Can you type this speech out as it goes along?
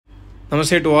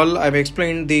Namaste to all. I've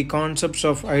explained the concepts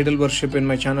of idol worship in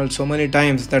my channel so many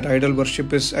times that idol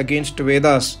worship is against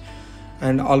Vedas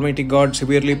and Almighty God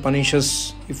severely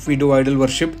punishes if we do idol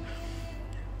worship.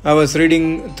 I was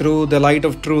reading through The Light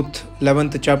of Truth,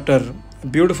 11th chapter. A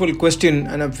beautiful question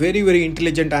and a very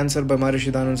intelligent answer by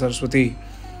Maharishi Dhanand Saraswati.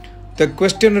 The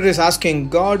questioner is asking,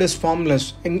 God is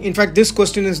formless. In fact, this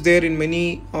question is there in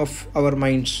many of our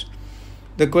minds.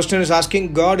 The questioner is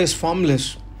asking, God is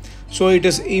formless. So it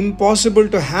is impossible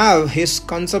to have his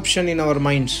conception in our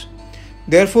minds.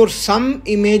 Therefore, some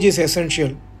image is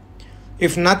essential.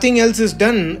 If nothing else is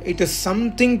done, it is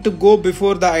something to go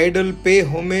before the idol, pay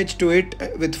homage to it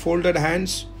with folded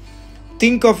hands.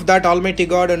 Think of that Almighty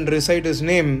God and recite His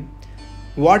name.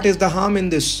 What is the harm in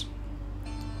this?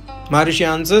 Maharishi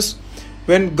answers,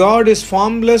 when God is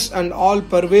formless and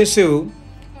all-pervasive,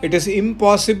 it is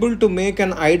impossible to make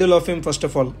an idol of Him first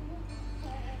of all.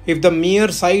 If the mere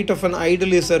sight of an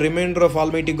idol is a reminder of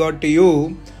Almighty God to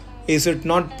you, is it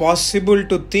not possible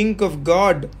to think of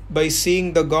God by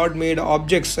seeing the God-made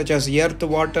objects such as earth,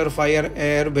 water, fire,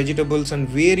 air, vegetables and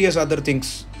various other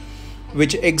things,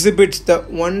 which exhibits the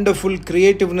wonderful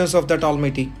creativeness of that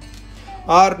Almighty?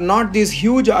 Are not these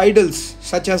huge idols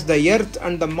such as the earth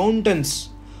and the mountains,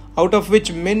 out of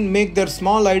which men make their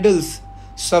small idols,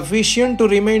 sufficient to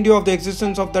remind you of the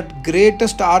existence of that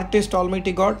greatest artist,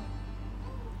 Almighty God?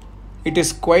 It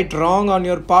is quite wrong on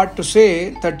your part to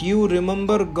say that you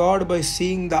remember God by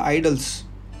seeing the idols.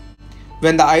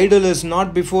 When the idol is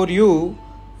not before you,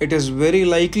 it is very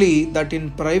likely that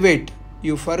in private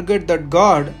you forget that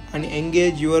God and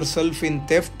engage yourself in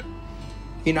theft,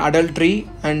 in adultery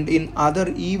and in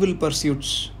other evil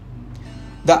pursuits.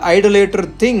 The idolater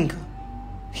think,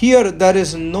 here there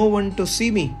is no one to see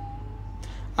me,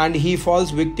 and he falls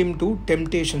victim to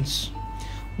temptations.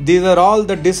 These are all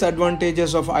the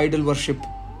disadvantages of idol worship.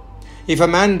 If a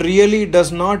man really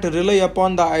does not rely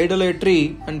upon the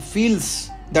idolatry and feels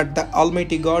that the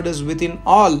Almighty God is within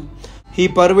all, He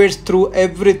pervades through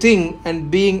everything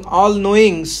and being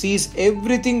all-knowing, sees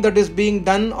everything that is being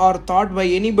done or thought by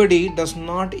anybody, does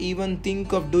not even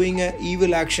think of doing an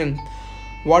evil action.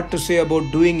 What to say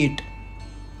about doing it?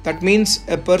 That means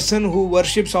a person who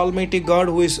worships Almighty God,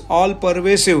 who is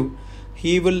all-pervasive,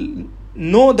 he will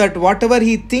know that whatever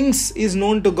he thinks is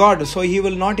known to God, so he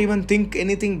will not even think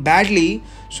anything badly,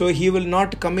 so he will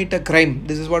not commit a crime.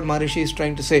 This is what Maharishi is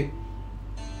trying to say.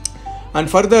 And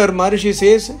further, Maharishi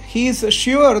says, he is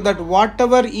sure that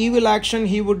whatever evil action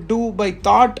he would do by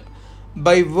thought,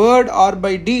 by word or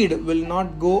by deed will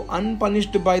not go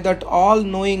unpunished by that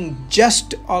all-knowing,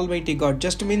 just Almighty God.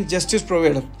 Just means justice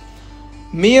provider.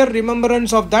 Mere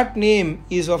remembrance of that name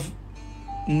is of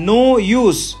no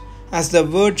use, as the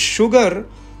word sugar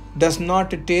does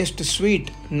not taste sweet,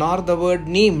 nor the word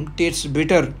neem tastes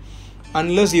bitter,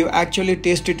 unless you actually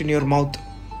taste it in your mouth.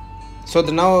 So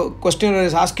the now questioner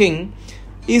is asking,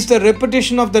 is the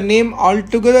repetition of the name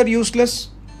altogether useless?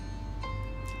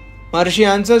 Maharishi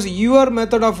answers, your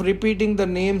method of repeating the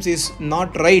names is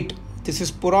not right. This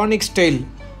is Puranic style.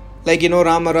 Like,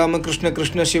 Rama, Rama, Krishna,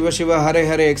 Krishna, Shiva, Shiva, Hare,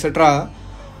 Hare, etc.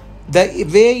 The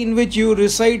way in which you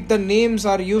recite the names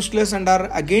are useless and are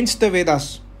against the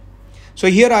Vedas. So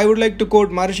here I would like to quote,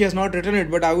 Maharishi has not written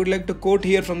it, but I would like to quote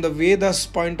here from the Vedas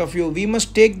point of view. We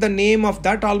must take the name of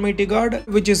that Almighty God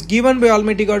which is given by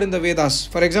Almighty God in the Vedas.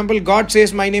 For example, God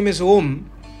says, my name is Om.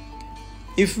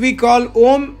 If we call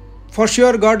Om, for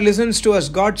sure God listens to us.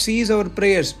 God sees our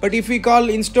prayers. But if we call,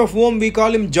 instead of Om, we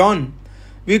call him John,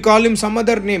 we call him some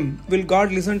other name, will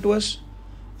God listen to us?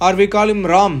 Or we call him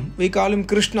Ram, we call him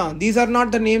Krishna. These are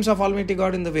not the names of Almighty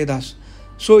God in the Vedas.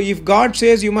 So if God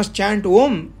says you must chant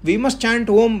Om, we must chant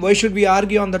Om. Why should we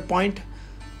argue on that point?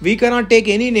 We cannot take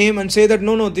any name and say that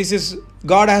no, this is,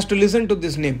 God has to listen to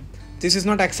this name. This is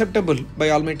not acceptable by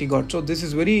Almighty God. So this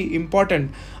is very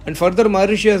important. And further,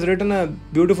 Maharishi has written a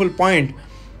beautiful point.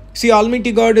 See,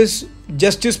 Almighty God is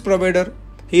justice provider.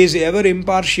 He is ever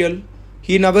impartial.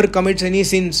 He never commits any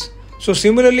sins. So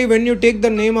similarly, when you take the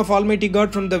name of Almighty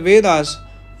God from the Vedas,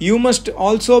 you must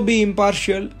also be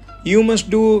impartial. You must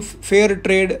do fair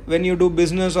trade when you do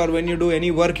business or when you do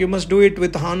any work. You must do it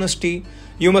with honesty.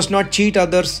 You must not cheat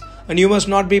others and you must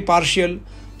not be partial.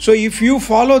 So if you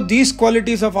follow these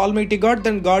qualities of Almighty God,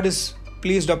 then God is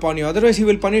pleased upon you. Otherwise, He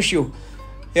will punish you.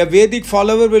 A Vedic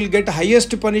follower will get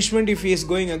highest punishment if he is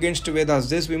going against Vedas.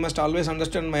 This we must always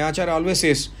understand. My Acharya always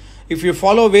says, if you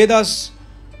follow Vedas,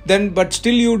 but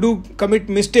still you do commit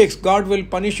mistakes, God will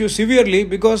punish you severely,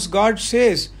 because God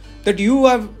says that you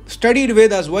have studied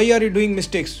Vedas. Why are you doing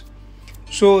mistakes?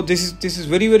 So this is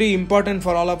very important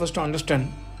for all of us to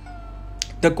understand.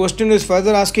 The question is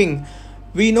further asking,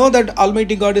 we know that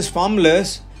Almighty God is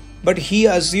formless, but he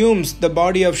assumes the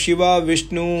body of Shiva,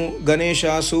 Vishnu,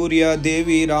 Ganesha, Surya,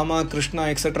 Devi, Rama, Krishna,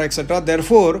 etc., etc.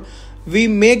 Therefore, we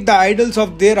make the idols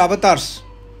of their avatars.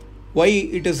 Why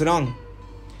it is wrong?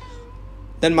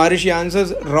 Then Maharishi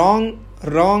answers, wrong,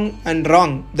 wrong and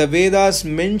wrong. The Vedas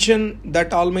mention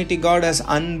that Almighty God as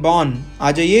unborn.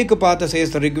 Ajayekapata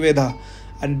says the Rig Veda,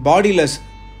 and bodiless.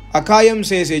 Akayam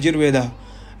says Yajurveda,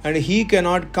 and he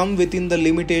cannot come within the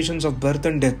limitations of birth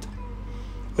and death.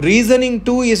 Reasoning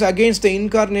too is against the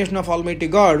incarnation of Almighty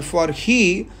God, for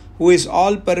he who is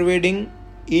all pervading,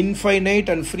 infinite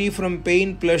and free from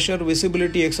pain, pleasure,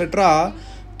 visibility, etc.,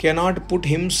 cannot put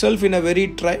himself in a very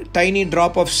tiny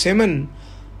drop of semen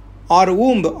or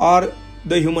womb or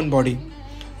the human body.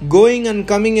 Going and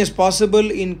coming is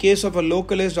possible in case of a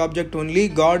localized object only.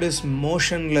 God is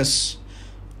motionless.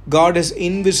 God is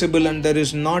invisible, and there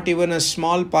is not even a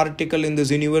small particle in this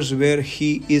universe where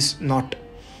he is not.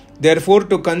 Therefore,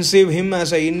 to conceive him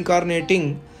as a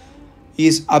incarnating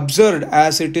is absurd,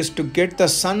 as it is to get the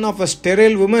son of a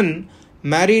sterile woman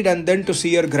married and then to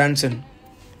see her grandson.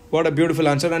 What a beautiful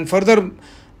answer. And further,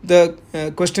 the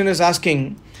question is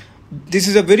asking, this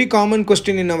is a very common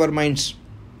question in our minds.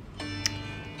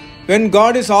 When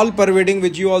God is all pervading,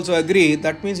 which you also agree,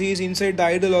 that means he is inside the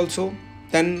idol also.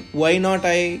 Then why not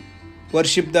I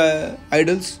worship the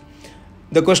idols?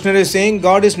 The questioner is saying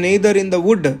God is neither in the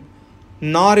wood,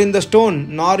 nor in the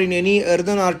stone, nor in any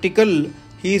earthen article.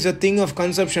 He is a thing of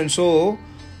conception. So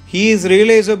he is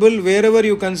realizable wherever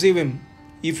you conceive him.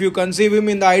 If you conceive him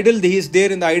in the idol, he is there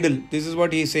in the idol. This is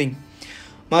what he is saying.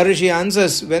 Maharishi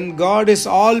answers, when God is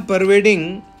all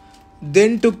pervading,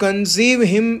 then to conceive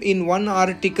him in one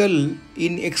article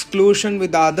in exclusion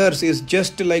with others is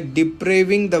just like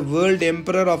depriving the world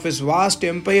emperor of his vast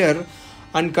empire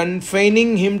and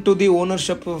confining him to the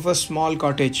ownership of a small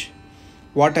cottage.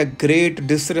 What a great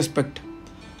disrespect.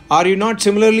 Are you not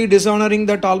similarly dishonoring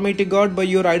that Almighty God by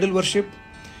your idol worship?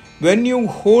 When you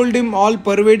hold him all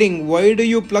pervading, why do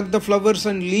you pluck the flowers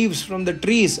and leaves from the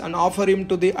trees and offer him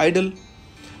to the idol?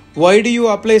 Why do you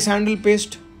apply sandal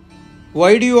paste?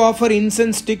 Why do you offer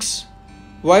incense sticks?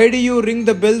 Why do you ring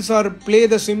the bells or play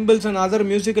the cymbals and other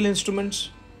musical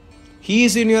instruments? He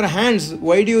is in your hands.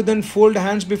 Why do you then fold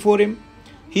hands before him?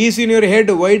 He is in your head.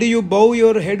 Why do you bow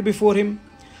your head before him?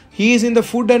 He is in the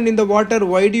food and in the water.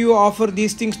 Why do you offer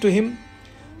these things to him?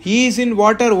 He is in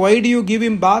water. Why do you give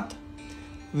him bath?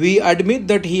 We admit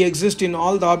that he exists in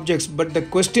all the objects, but the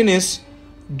question is,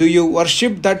 do you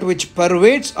worship that which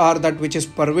pervades or that which is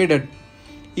pervaded?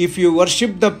 If you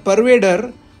worship the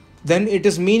pervader, then it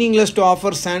is meaningless to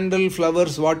offer sandal,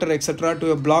 flowers, water, etc.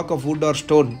 to a block of wood or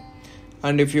stone.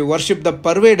 And if you worship the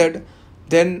pervaded,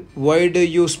 then why do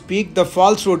you speak the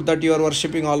falsehood that you are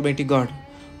worshipping Almighty God?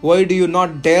 Why do you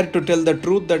not dare to tell the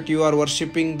truth that you are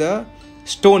worshipping the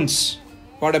stones?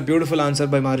 What a beautiful answer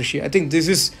by Maharishi. I think this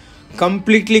is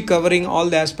completely covering all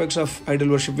the aspects of idol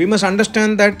worship. We must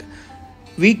understand that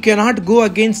we cannot go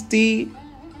against the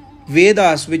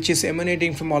Vedas which is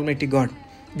emanating from Almighty God.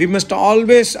 We must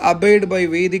always abide by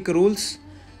Vedic rules.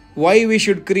 Why we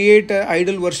should create an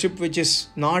idol worship which is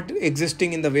not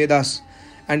existing in the Vedas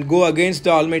and go against the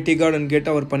Almighty God and get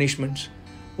our punishments?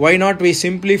 Why not we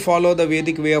simply follow the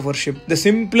Vedic way of worship? The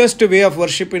simplest way of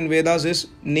worship in Vedas is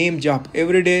name jap.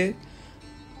 Every day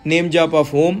name jap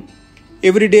of Om,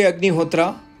 every day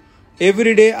Agnihotra,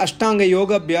 every day Ashtanga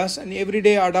Yoga Abhyas, and every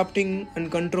day adopting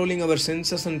and controlling our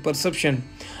senses and perception,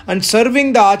 and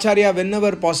serving the Acharya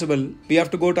whenever possible. We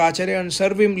have to go to Acharya and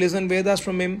serve him, listen Vedas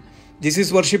from him. This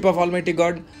is worship of Almighty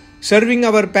God. Serving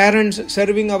our parents,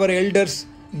 serving our elders,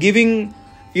 giving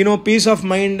peace of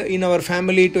mind in our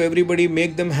family to everybody,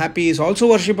 make them happy is also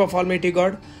worship of Almighty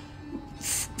God.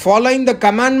 Following the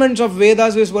commandments of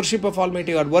Vedas is worship of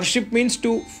Almighty God. Worship means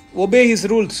to obey his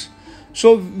rules.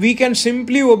 So we can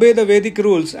simply obey the Vedic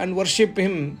rules and worship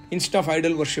him instead of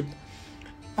idol worship.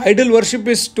 Idol worship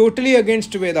is totally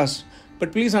against Vedas.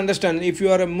 But please understand, if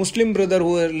you are a Muslim brother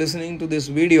who are listening to this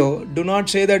video, do not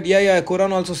say that,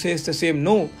 Quran also says the same.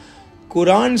 No.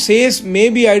 Quran says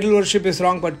maybe idol worship is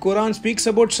wrong, but Quran speaks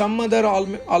about some other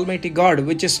Almighty God,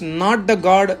 which is not the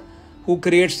God who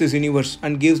creates this universe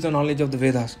and gives the knowledge of the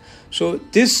Vedas. So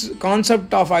this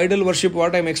concept of idol worship,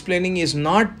 what I am explaining, is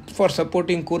not for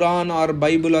supporting Quran or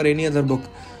Bible or any other book.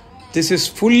 This is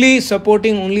fully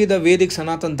supporting only the Vedic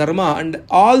Sanatan Dharma and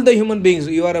all the human beings.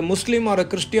 You are a Muslim or a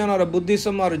Christian or a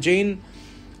Buddhism or a Jain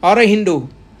or a Hindu.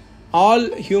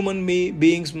 All human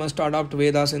beings must adopt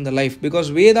Vedas in the life, because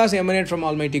Vedas emanate from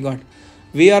Almighty God.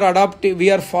 We are adopting, we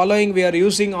are following, we are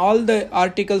using all the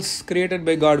articles created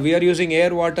by God. We are using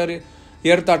air, water,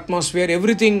 earth, atmosphere,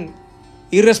 everything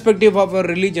irrespective of our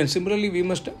religion. Similarly, we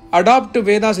must adopt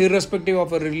Vedas irrespective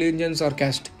of our religions or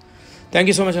caste. Thank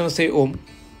you so much. Namaste. Om.